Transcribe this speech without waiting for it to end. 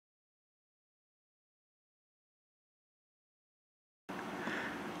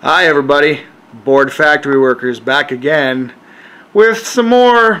Hi everybody, bored factory workers back again with some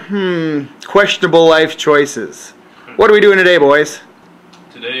more questionable life choices. What are we doing today, boys?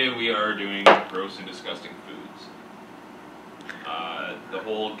 Today we are doing gross and disgusting foods. The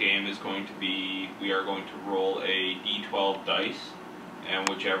whole game is going to be, we are going to roll a d12 dice, and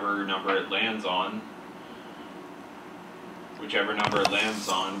whichever number it lands on,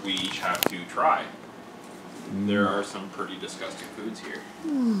 we each have to try. There are some pretty disgusting foods here,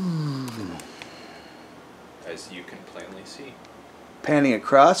 as you can plainly see. Panning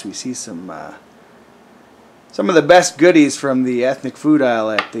across, we see some of the best goodies from the ethnic food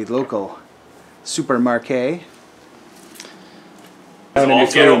aisle at the local supermarket.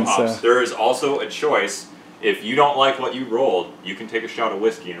 There is also a choice. If you don't like what you rolled, you can take a shot of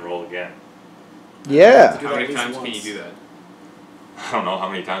whiskey and roll again. Yeah. How many times can you do that? I don't know how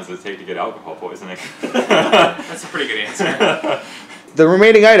many times does it take to get alcohol poisoning. That's a pretty good answer. The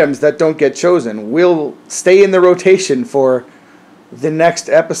remaining items that don't get chosen will stay in the rotation for the next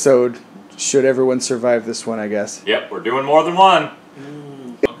episode, should everyone survive this one, I guess. Yep, we're doing more than one.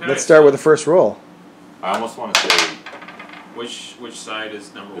 Okay, Let's start with the first roll. I almost want to say... Which side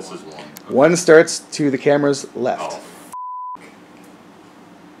is number one? This is one. Okay. One starts to the camera's left. Oh.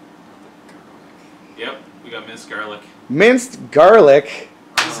 Yep, we got minced garlic. Minced garlic.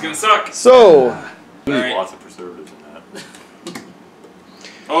 This is gonna suck. So, There's lots of preservatives in that.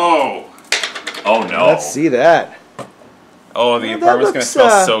 Oh! Oh no. Let's see that. Oh, the Well, apartment's looks, gonna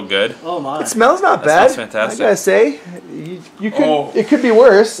smell so good. Oh my. It smells not That bad. smells fantastic. I gotta say, you could. Oh. It could be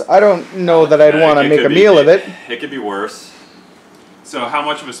worse. I don't know that I'd want to make a meal of it. It could be worse. So how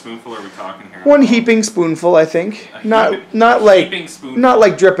much of a spoonful are we talking here? One heaping spoonful, I think. A Not heaping spoonful. not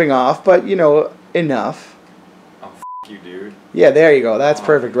like dripping off, but you know, enough. Oh, you, dude. Yeah, there you go. That's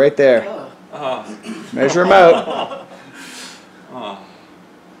perfect right there. Measure them out.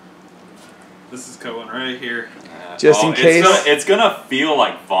 This is going right here. Just in case. It's gonna feel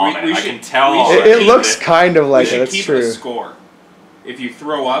like vomit. We I should- can tell. we should It looks kind of like it. We should That's keep true. a score. If you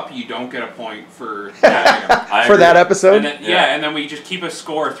throw up, you don't get a point for that item. For that episode. And then, yeah, and then we just keep a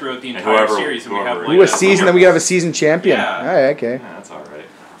score throughout the And entire whoever- series, and we have whoever- like Ooh, a season. Then we have a season champion. Yeah. All right. Okay. Yeah, that's all right.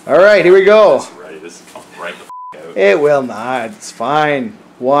 All right. Here we go. That's right. This is coming right the out. It will not. It's fine.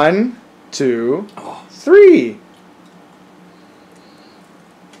 1, 2, Oh. 3.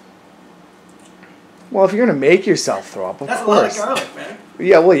 Well, if you're gonna make yourself throw up, of That's a lot of course. garlic, man.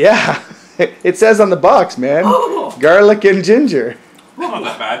 Yeah. Well, yeah. It says on the box, man. Oh. Garlic and ginger. Not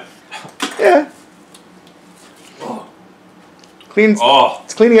that bad. Yeah. Cleans. Oh.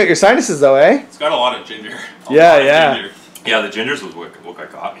 It's cleaning out your sinuses, though, eh? It's got a lot of ginger. Yeah, lot of yeah. ginger. Yeah, the gingers was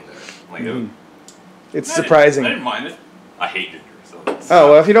what got me there. Like, It's I surprising. didn't mind it. I hate ginger. So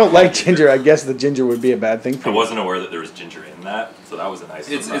Oh, well, if you don't like ginger, I guess the ginger would be a bad thing for I you. wasn't aware that there was ginger in that, so that was a nice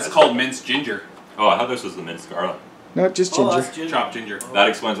surprise. It's called minced ginger. Oh, I thought this was the minced garlic. No, just Oh, ginger. that's ginger. Chopped ginger. That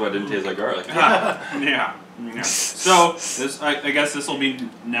explains why it didn't taste like garlic. Yeah. So I guess this will be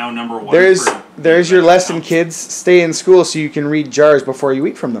now number one. There's your lesson, kids. Stay in school so you can read jars before you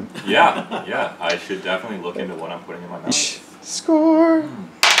eat from them. Yeah. I should definitely look into what I'm putting in my mouth. Score. 1, 2,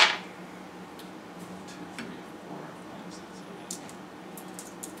 3, 4, 5, 6, 7.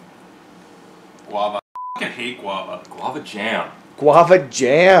 Guava. I fucking hate guava. Guava jam. Guava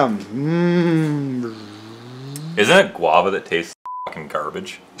jam. Mmm. Isn't it guava that tastes like fucking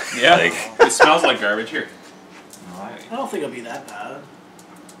garbage? Yeah. Like, It smells like garbage here. I don't think it'll be that bad.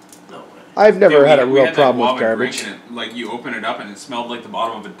 No way. I've never Dude, had a we real had that problem with guava garbage. drink and like you open it up and it smelled like the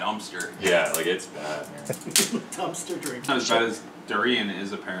bottom of a dumpster. yeah, like it's bad, man. Dumpster drink. Not as bad as durian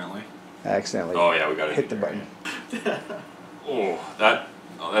is apparently. I accidentally Oh yeah, we got to hit the button. Oh, that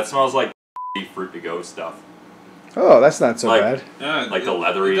smells like fruit to go stuff. Oh, that's not so Like- bad. Like the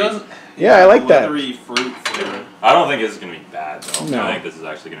leathery. It doesn't, Yeah, I like that. leathery fruit flavor. I don't think this is gonna be bad though. No. I think this is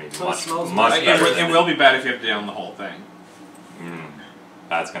actually gonna be So it smells much nice. better. It will be bad if you have to down the whole thing.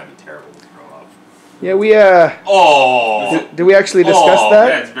 That's gonna be terrible to throw up. Yeah, we Oh. did we actually discuss Oh, Yeah,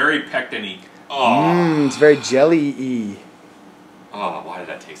 that? it's very pectin-y. Oh. It's very jelly-y. Oh, why did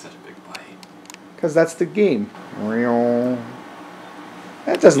that take such a big bite? Because that's the game.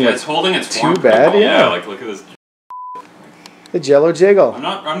 That doesn't Yeah, look it's holding its too form. bad. Yeah. Like look at this. The Jello Jiggle. I'm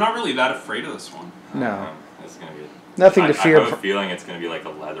not really that afraid of this one. No. It's gonna be. Nothing to I fear. have a feeling it's gonna be like a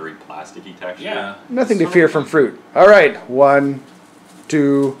leathery, plasticky texture. Yeah. Nothing to fear from fruit. All right. 1,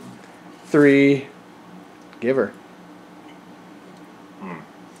 2, 3. Give her.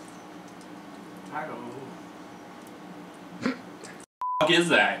 I don't know. What is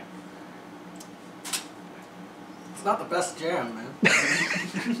that? It's not the best jam, man.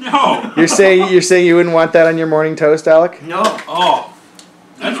 No. You're saying you wouldn't want that on your morning toast, Alec? No. Oh.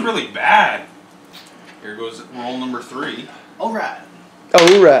 That's really bad. Here goes roll number 3. Alright.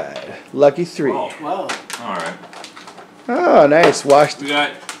 Alright. Lucky 3. Oh. 12. Alright. Oh, nice. Washed. We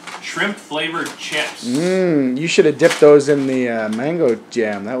got shrimp flavored chips. You should have dipped those in the mango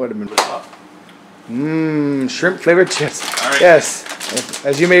jam. That would have been. Shrimp flavored chips. All right. Yes.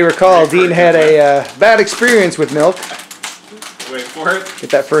 As you may recall, Dean had a bad experience with milk. Wait for it. Get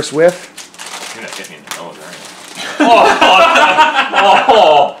that first whiff. You're gonna hit me in the nose, aren't you?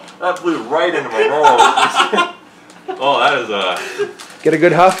 Oh, that flew right into my nose. Oh, that is Get a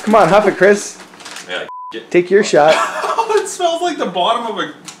good huff. Come on, huff it, Chris. yeah. Take your shot. Oh, it smells like the bottom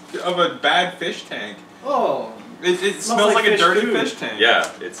of a bad fish tank. Oh. It smells like a dirty food. fish tank. Yeah,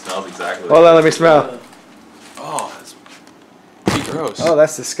 it smells exactly. Hold on, let me smell. Oh, that's pretty gross. Oh,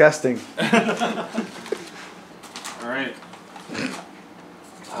 that's disgusting. All right.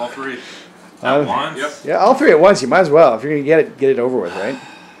 All 3. At once. Yep. Yeah, all 3 at once. You might as well. If you're gonna get it over with, right?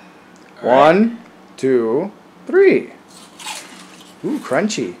 All right. 1, 2, 3. Ooh,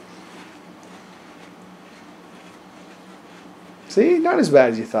 crunchy. See, not as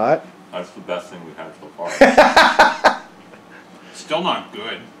bad as you thought. That's the best thing we've had so far. Still not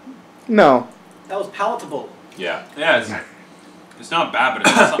good. No. That was palatable. Yeah. Yeah, it's not bad, but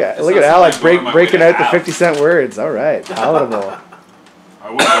it's not. Yeah, it's look not at Alec something I'd go out of my way breaking to out the have. 50-cent words. All right, palatable. I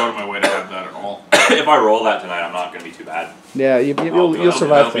wouldn't go out of my way to have that at all. If I roll that tonight, I'm not gonna be too bad. Yeah, you'll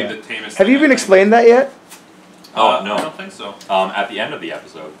survive That'll be that. the tamest Have thing you I been think. explained that yet? Oh no. I don't think so. At the end of the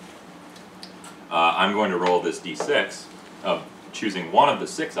episode, I'm going to roll this d6 of choosing one of the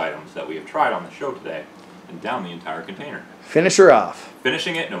 6 items that we have tried on the show today and down the entire container. Finish her off.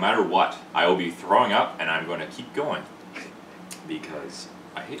 Finishing it no matter what, I will be throwing up and I'm going to keep going because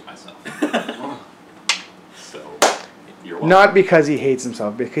I hate myself. So, you're welcome. Not because he hates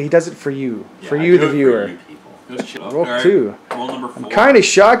himself, because he does it for you. Yeah, For I you, do the it viewer. For you people. Let's chill. Roll All right. 2. Roll number 4. I'm kind of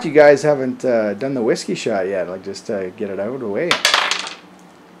shocked you guys haven't done the whiskey shot yet. Like, just get it out of the way.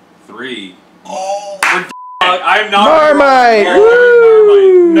 3. Oh, I'm not. Marmite!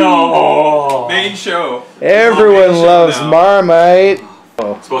 Marmite. No! Main show. Everyone Main show loves now. Marmite.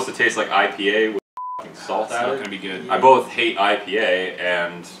 It's supposed to taste like IPA with fucking salt It's not added. gonna be good. I both hate IPA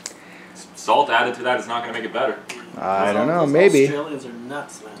and salt added to that is not going to make it better. I don't know, Those maybe. Australians are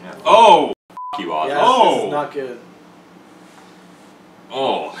nuts, man. Yeah. Oh. You, Ozzy. Yeah, Oh. this is not good.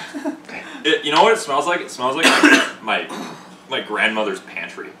 Oh. You know what it smells like? It smells like my grandmother's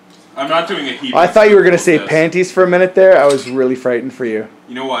pantry. I'm not doing a heat. I thought you were going to say this. panties for a minute there. I was really frightened for you.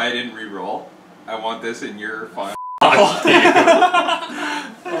 You know why I didn't re-roll? I want this in your file.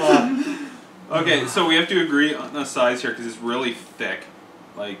 Okay, so we have to agree on the size here because it's really thick.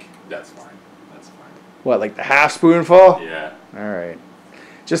 Like, That's fine. That's fine. What, like the half spoonful? Yeah. All right.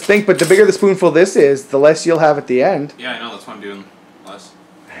 Just think, but the bigger the spoonful this is, the less you'll have at the end. yeah, I know, that's why I'm doing less.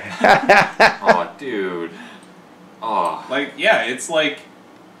 Oh, dude. Oh. Like, yeah, it's like,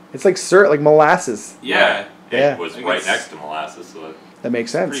 It's like syrup, like molasses. yeah, It Yeah. was Like right it's- next to molasses, so it, That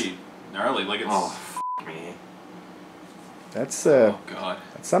makes sense. pretty gnarly. Like, it's, oh, f me. That's oh, God.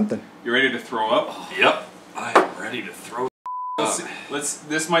 that's something. You ready to throw up? Yep. I'm ready to throw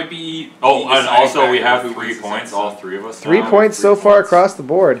This might be. Oh, the and also we deciding have factor of who 3 wins this points, all episode. 3 of us. 3 now. points 3 so far points. across the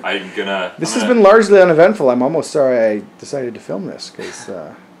board. I'm gonna. This has been largely uneventful. I'm almost sorry I decided to film this because.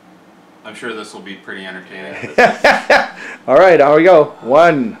 I'm sure this will be pretty entertaining. All right, here we go.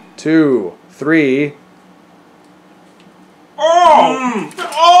 1, 2, 3. Oh!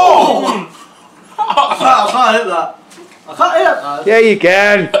 Oh! Yeah, you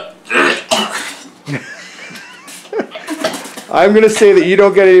can. I'm gonna say that you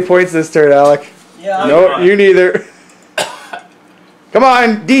don't get any points this turn, Alec. Yeah. No, you neither. Come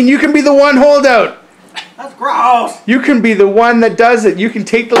on, Dean. You can be the one holdout. That's gross. You can be the one that does it. You can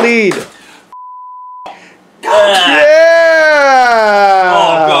take the lead. Yeah.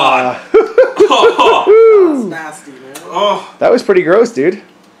 Oh, God. That's nasty, man. Oh, That was pretty gross, dude.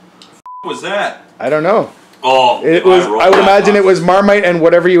 what was that? I don't know. Oh, It was. I would imagine it was Marmite and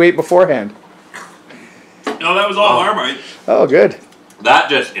whatever you ate beforehand. No, that was all Marmite. Oh, good. That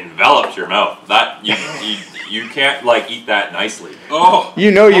just envelops your mouth. That you can't like eat that nicely. Oh.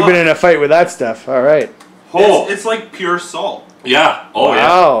 You know you've been in a fight with that stuff. All right. Oh, It's like pure salt. yeah. Oh yeah.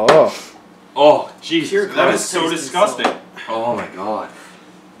 Wow. Oh. Oh, jeez. Pure That is so Tasting disgusting. salt. Oh my god.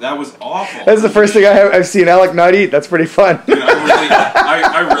 That was awful. That's the first thing I've seen Alec not eat. That's pretty fun. Dude,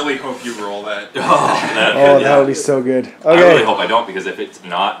 I I really hope you roll that. That would be so good. Okay. I really hope I don't, because if it's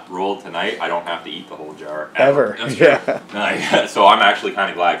not rolled tonight, I don't have to eat the whole jar. Ever. That's true. Yeah. So I'm actually kind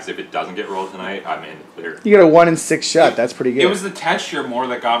of glad, because if it doesn't get rolled tonight, I'm in the clear. You get a 1 in 6 shot. That's pretty good. It was the texture more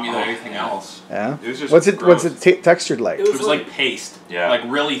that got me than anything else. Yeah. It was just What's it gross. textured like? It was like paste. Yeah. Like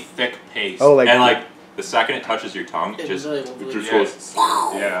really thick paste. Oh, like And like the second it touches your tongue, it just really goes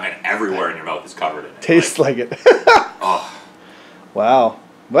Yeah. and everywhere in your mouth is covered in it. tastes like it. Oh, Wow.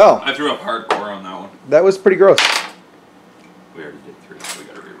 Well, I threw up hardcore on that one. that was pretty gross. we already did 3, so we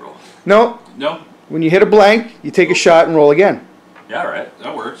gotta re-roll. No, No, when you hit a blank, you take a shot and roll again. Yeah, right.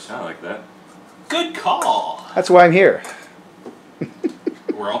 that works. I like that. Good call. That's why I'm here.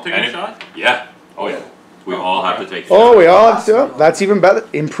 We're all taking And a it- shot? Yeah. Oh yeah. We all have to take. Oh, we all have to. Oh, that's even better.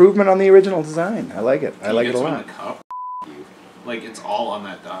 Improvement on the original design. I like it. I like it a Gets one lot. in the cup. Like it's all on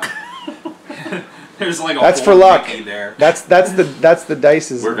that die. There's like a That's whole for luck. Mickey there. That's the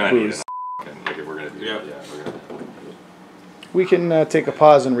dice's We're gonna need booze. Like if we're gonna do Yeah. it, yeah, we're gonna. We can take a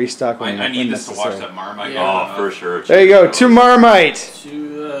pause and restock when I need this to watch necessary. that Marmite. Yeah. Oh, for sure. There you go. To Marmite.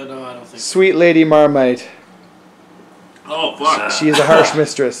 No, I don't think. Sweet Lady Marmite. Oh fuck! She is a harsh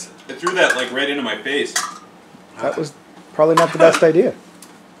mistress. I threw that like right into my face. That was probably not the best idea.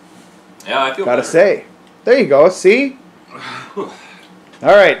 Yeah, I feel. Gotta better. say. There you go. See? All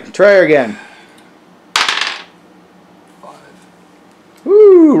right. Try her again. 5.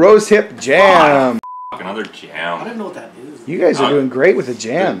 Woo! Rose hip jam. Fuck, another I don't jam. even know what that is. You guys are doing great with the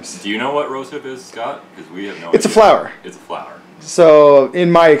jams. Do you know what rosehip is, Scott? Because we have no. It's a idea. flower. It's a flower. So,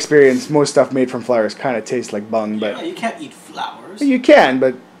 in my experience, most stuff made from flowers kind of tastes like bung, Yeah, but you can't eat flowers. you can,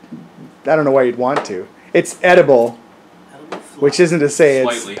 but I don't know why you'd want to. It's edible, Edible flowers. which isn't to say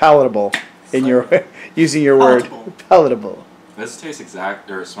Slightly. it's palatable in your using your word. Palatable. Palatable. This tastes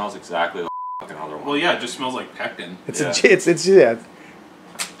or smells exactly like fucking other one. Well, yeah, it just smells like pectin. It's Yeah. it's yeah.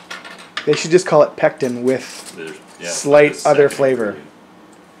 They should just call it pectin with There's, slight it's other second flavor.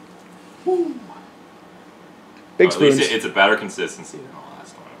 ingredient. Big At least spoons. it's a better consistency than the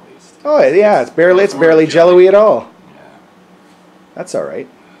last one, at least. Oh yeah, it's barely jelly. jello-y at all. Yeah. That's all right.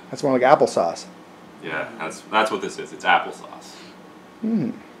 That's more like applesauce. Yeah, that's what this is. It's applesauce.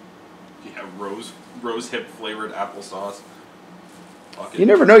 Hmm. Yeah, rose hip flavored applesauce. Fuck it. You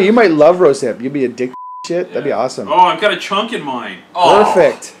never know. You might love rose hip. You'd be a dick shit. That'd be Yeah. awesome. Oh, I've got a chunk in mine.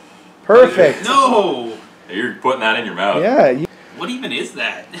 Perfect. Perfect. No. You're putting that in your mouth. Yeah. What even is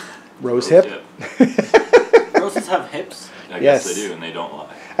that? Rose hip. Roses have hips. I Yes. guess they do, and they don't lie.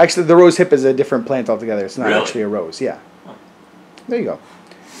 Actually, the rose hip is a different plant altogether. It's not Really? actually a rose. Yeah. Oh. There you go.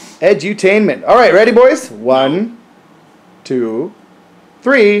 Edutainment. All right, ready, boys? 1, 2,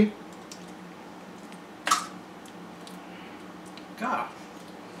 3. God.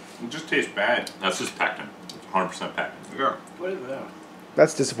 It just tastes bad. That's just pectin. 100% pectin. Yeah. What is that?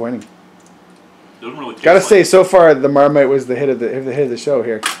 That's disappointing. Doesn't really taste Gotta like say, so far the Marmite was the hit of the show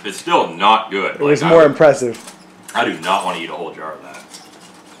here. It's still not good. It was more impressive. I do not want to eat a whole jar of that.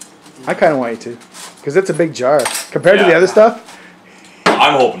 I kind of want you to, because it's a big jar compared to Yeah. the other stuff.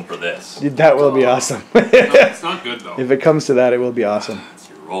 I'm hoping for this. That will be awesome. No, it's not good though. If it comes to that, it will be awesome. That's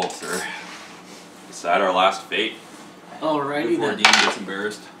your roll, sir. Decide our last fate. Alrighty Before then. Dean gets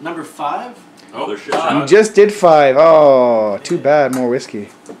embarrassed. Number 5. Oh, there's shit. You just did 5. Oh, too bad. More whiskey.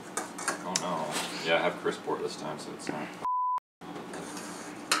 Oh no. Yeah, I have Chris pour this time, so it's not.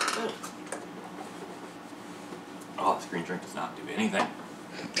 Oh, this green drink does not do anything.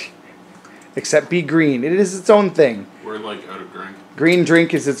 Except be green. It is its own thing. We're like out of drink. Green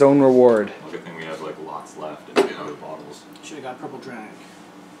drink is its own reward. Good thing we have like lots left in Yeah. other bottles. Should have got purple drink.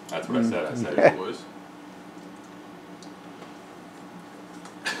 That's what I said. I said It was.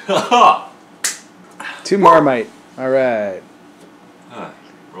 it. To Marmite. All right.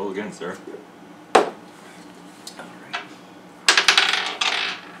 Roll again, sir.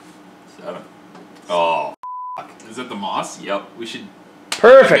 7. Oh. Is it the moss? Yep. We should get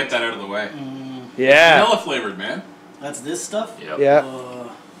Perfect. that out of the way. Yeah. Vanilla flavored, man. That's this stuff? Yep. Yeah.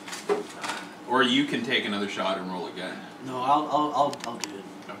 Or you can take another shot and roll again. No, I'll do it.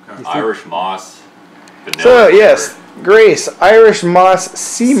 Okay. Irish moss. Vanilla So flavor. yes, Grace, Irish moss,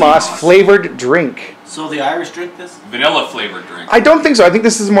 sea moss moss. flavored drink. So the Irish drink this? Vanilla flavored drink. I don't think so. I think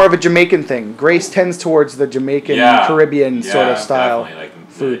this is more of a Jamaican thing. Grace tends towards the Jamaican, Yeah. Caribbean sort Yeah, of style. Definitely, like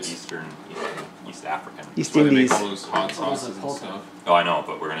the foods. East African. East Where they make Indies. all those hot sauces and Polka. stuff. Oh, I know,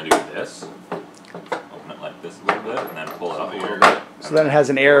 but we're gonna do this. Open it like this a little bit, and then pull it up a little bit. So then it has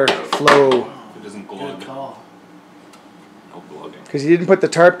an air flow. It doesn't Good glug. call. No glugging. Because he didn't put the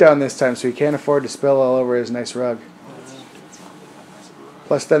tarp down this time, so he can't afford to spill all over his nice rug. It's not really that nice of a rug.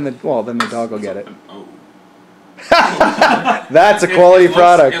 Plus, then the dog will get it. Oh. That's a quality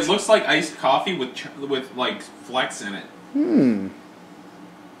product. It looks like iced coffee with like flecks in it. Hmm.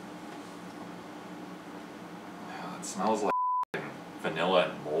 It smells like vanilla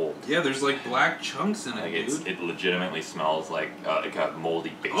and mold. Yeah, there's like black chunks in Like it, dude. it legitimately smells like a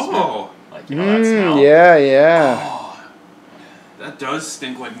moldy basement. Oh. Like you know that smell. Yeah, yeah. Oh, that does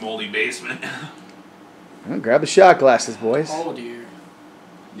stink like moldy basement. Well, grab the shot glasses, boys. Oh dear.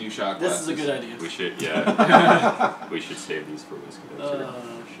 New shot This glasses. is a good idea. We should we should save these for whiskey.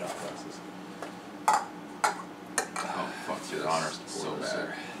 Shot glasses. Oh, fuck, It's your this honors is to so pour this, bad.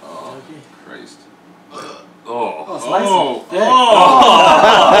 sir. Oh, Okay. Christ. Oh, Oh. slice Oh. it. Thick.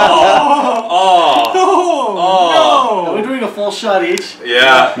 Oh. Are we doing a full shot each?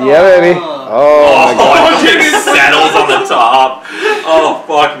 Yeah. Yeah, baby. Oh, my God. It just settles on the top. Oh,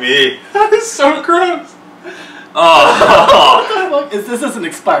 fuck me. That is so gross. Oh. This isn't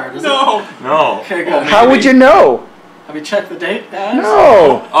expired, is it? No. No. Okay, good. How would you know? Have you checked the date, guys?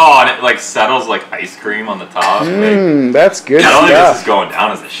 No. Oh, and it like settles like ice cream on the top. Mmm, that's good I don't think this is stuff. going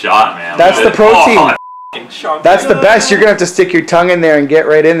down as a shot, man. That's Look the at it. protein. Oh, fucking chunk. That's the best. You're going to have to stick your tongue in there and get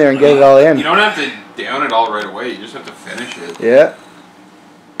right in there and get it all You in. don't have to down it all right away. You just have to finish it. Yeah.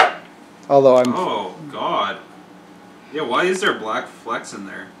 Although I'm... Oh, God. Yeah, why is there black flecks in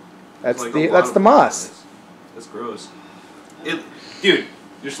there? That's Like the a lot that's of the moss. flecks. That's gross. Dude,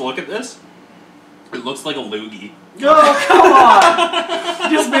 just look at this. It looks like a loogie. Oh, come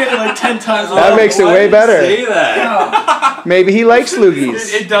on! You just made it like 10 times. That makes it way better. Say that. Maybe he likes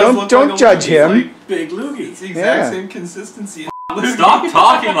loogies. It does look Don't like a judge loogie. him. It's Big loogie. It's the exact Yeah. same consistency. Stop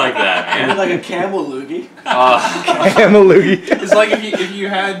talking like that, I mean, man. like a camel loogie. I'm a loogie. It's like if you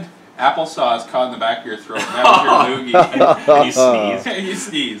had applesauce caught in the back of your throat, and that was your loogie. And you sneeze. And you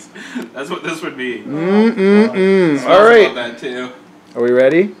sneeze. That's what this would be. Mm-mm-mm. Smells All right. about that too. Are we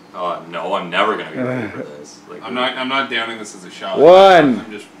ready? Oh no, I'm never gonna be ready for this. Like, I'm not downing this as a shot. One. I'm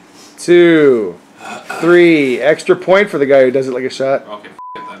just 2, 3. Extra point for the guy who does it like a shot. okay.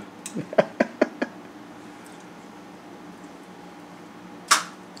 It then.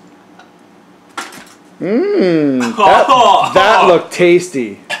 Mmm. That looked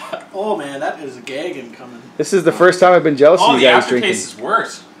tasty. Oh man, that is a gagging coming. This is the first time I've been jealous Oh, of the you guys drinking. aftertaste is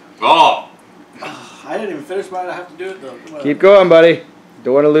worse. Oh. I didn't even finish mine. I have to do it though. Come on. Keep going, buddy.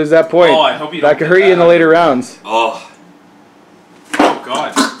 Don't want to lose that point. Oh, I hope you that don't could get hurt you in the that. later rounds. Oh. Oh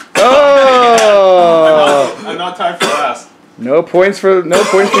God. Oh! I'm not tied for last. No points for I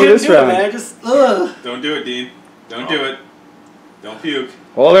this do it, round. man. Just ugh. Don't do it, Dean. Don't do it. Don't puke.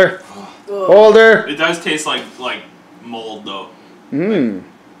 Hold her. Ugh. Hold her. It does taste like mold though. Mmm.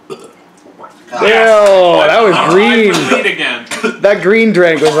 Yes. Oh, that was I'm green. tied for lead again. That green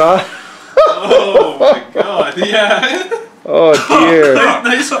drink was off. Oh my God. Yeah. Oh dear.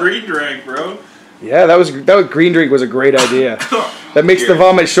 Nice green drink, bro. Yeah, that green drink was a great idea. That makes the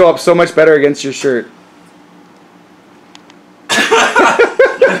vomit show up so much better against your shirt.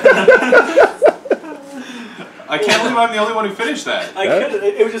 I can't believe I'm the only one who finished that. I could.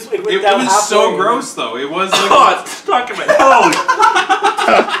 It was just. It went It down was so halfway. gross though. It was like Oh, it's stuck in my nose.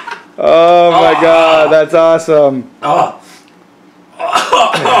 Oh my God, that's awesome. Oh.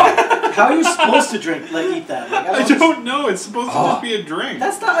 How are you supposed to drink? Like eat that? Like, I don't know. It's supposed to just be a drink.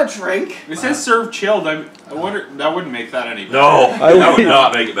 That's not a drink. It says serve chilled. I wonder that wouldn't make that any better. No, I that would would-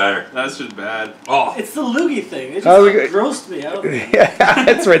 not make it better. That's just bad. Oh. It's the loogie thing. It How's just it go- grossed me out. Yeah,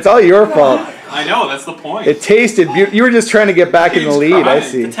 that's right. It's all your fault. I know. That's the point. It tasted beautiful. You were just trying to get back in the He's lead. I crying.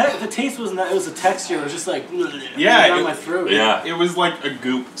 see. The taste wasn't that. It was the texture. It was just like Yeah, down it- my throat. Yeah. It was like a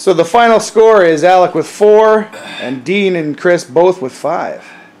goop. So the final score is Alec with 4, and Dean and Chris both with 5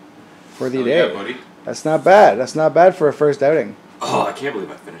 for the Oh, day. yeah, buddy. That's not bad. That's not bad for a first outing. Oh, I can't believe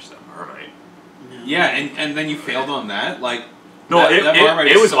I finished that Marmite. Yeah, and then you failed on that. Like No, that Marmite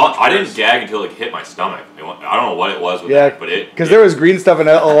it is was. so much I didn't worse. gag until it hit my stomach. I don't know what it was with Yeah, that, but it. because there was green stuff and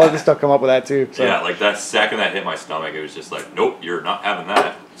a lot of stuff come up with that too. So. Yeah, like that second that hit my stomach, it was just like, nope, you're not having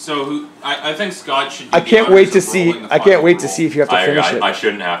that. So I think Scott should. Do I the can't honors wait to of see. rolling the I can't final wait to roll. see if you have to finish it. I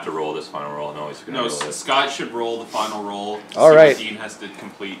shouldn't have to roll this final roll. No, he's gonna No, roll it. Scott should roll the final roll. To All see right. What Dean has to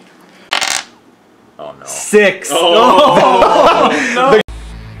complete. Oh no. 6. Oh,